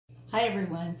Hi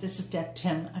everyone, this is Deb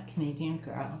Tim, a Canadian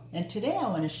girl, and today I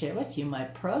want to share with you my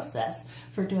process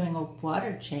for doing a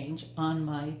water change on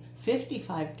my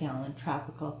 55-gallon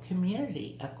tropical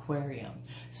community aquarium.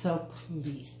 So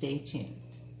please stay tuned.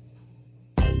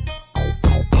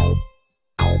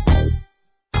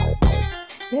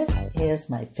 This is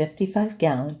my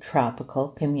 55-gallon tropical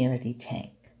community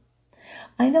tank.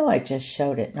 I know I just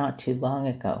showed it not too long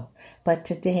ago, but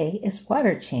today is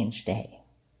water change day.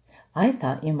 I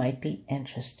thought you might be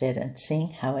interested in seeing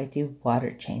how I do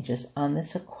water changes on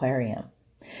this aquarium.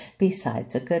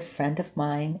 Besides, a good friend of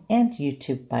mine and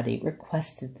YouTube buddy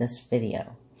requested this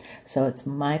video, so it's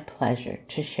my pleasure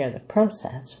to share the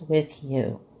process with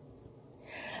you.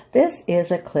 This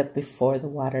is a clip before the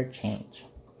water change.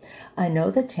 I know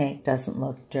the tank doesn't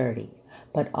look dirty,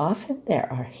 but often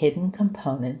there are hidden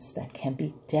components that can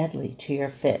be deadly to your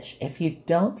fish if you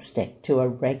don't stick to a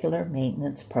regular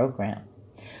maintenance program.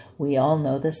 We all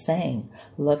know the saying,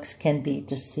 looks can be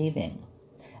deceiving.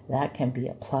 That can be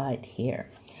applied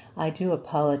here. I do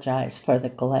apologize for the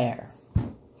glare.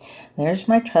 There's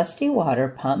my trusty water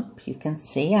pump. You can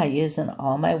see I use in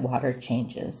all my water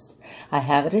changes. I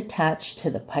have it attached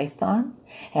to the python,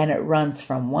 and it runs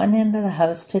from one end of the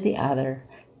house to the other,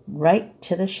 right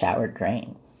to the shower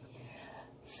drain.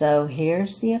 So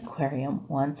here's the aquarium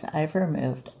once I've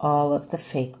removed all of the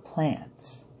fake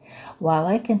plants. While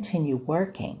I continue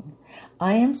working,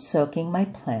 I am soaking my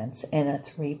plants in a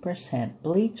 3%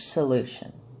 bleach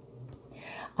solution.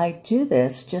 I do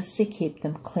this just to keep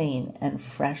them clean and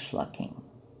fresh looking.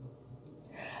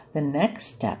 The next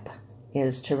step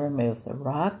is to remove the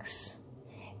rocks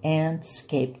and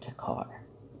scape decor.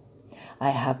 I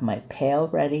have my pail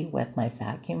ready with my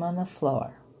vacuum on the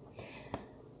floor.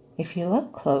 If you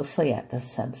look closely at the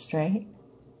substrate,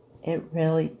 it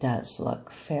really does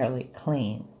look fairly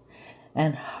clean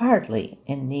and hardly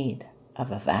in need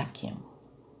of a vacuum.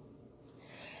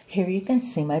 Here you can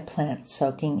see my plants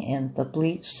soaking in the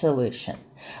bleach solution.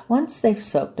 Once they've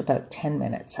soaked about 10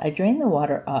 minutes, I drain the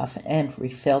water off and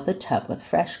refill the tub with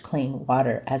fresh, clean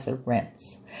water as a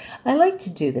rinse. I like to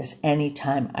do this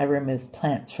anytime I remove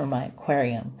plants from my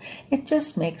aquarium. It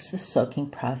just makes the soaking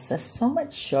process so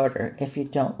much shorter if you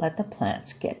don't let the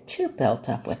plants get too built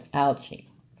up with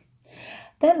algae.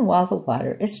 Then while the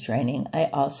water is draining, I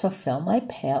also fill my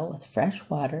pail with fresh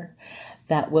water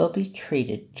that will be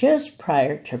treated just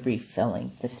prior to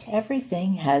refilling.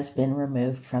 Everything has been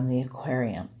removed from the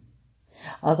aquarium.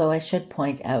 Although I should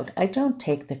point out, I don't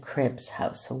take the cribs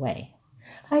house away.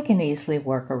 I can easily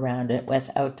work around it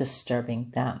without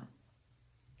disturbing them.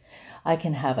 I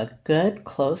can have a good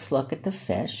close look at the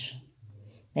fish,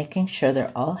 making sure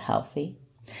they're all healthy.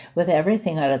 With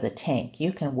everything out of the tank,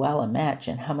 you can well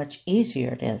imagine how much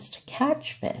easier it is to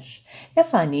catch fish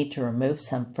if I need to remove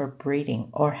some for breeding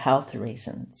or health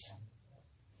reasons.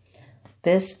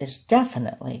 This is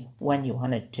definitely when you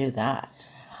want to do that.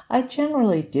 I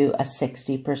generally do a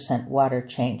 60% water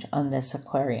change on this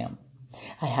aquarium.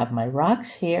 I have my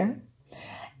rocks here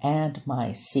and my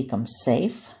Seacom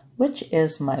Safe, which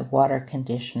is my water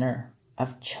conditioner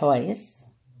of choice.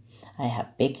 I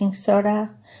have baking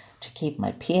soda to keep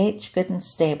my pH good and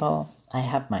stable. I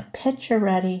have my pitcher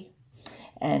ready,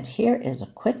 and here is a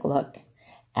quick look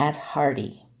at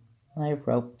Hardy, my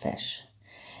rope fish.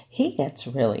 He gets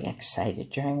really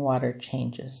excited during water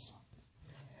changes.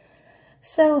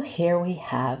 So here we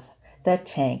have the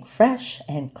tank fresh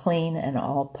and clean and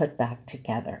all put back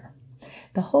together.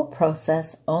 The whole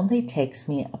process only takes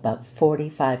me about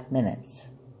 45 minutes.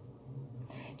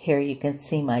 Here you can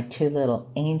see my two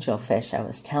little angelfish I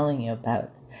was telling you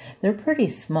about. They're pretty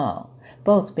small,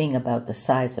 both being about the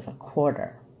size of a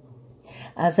quarter.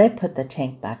 As I put the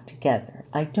tank back together,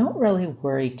 I don't really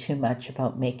worry too much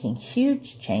about making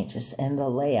huge changes in the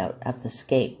layout of the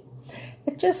scape.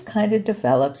 It just kind of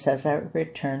develops as I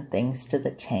return things to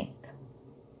the tank.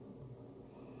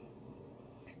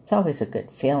 It's always a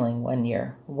good feeling when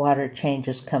your water change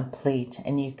is complete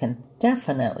and you can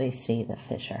definitely see the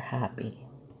fish are happy.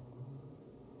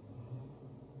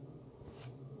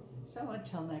 So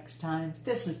until next time,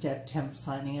 this is Deb Tim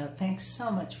signing out. Thanks so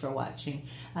much for watching.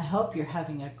 I hope you're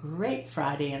having a great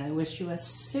Friday, and I wish you a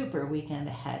super weekend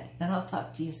ahead. And I'll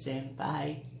talk to you soon.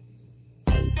 Bye.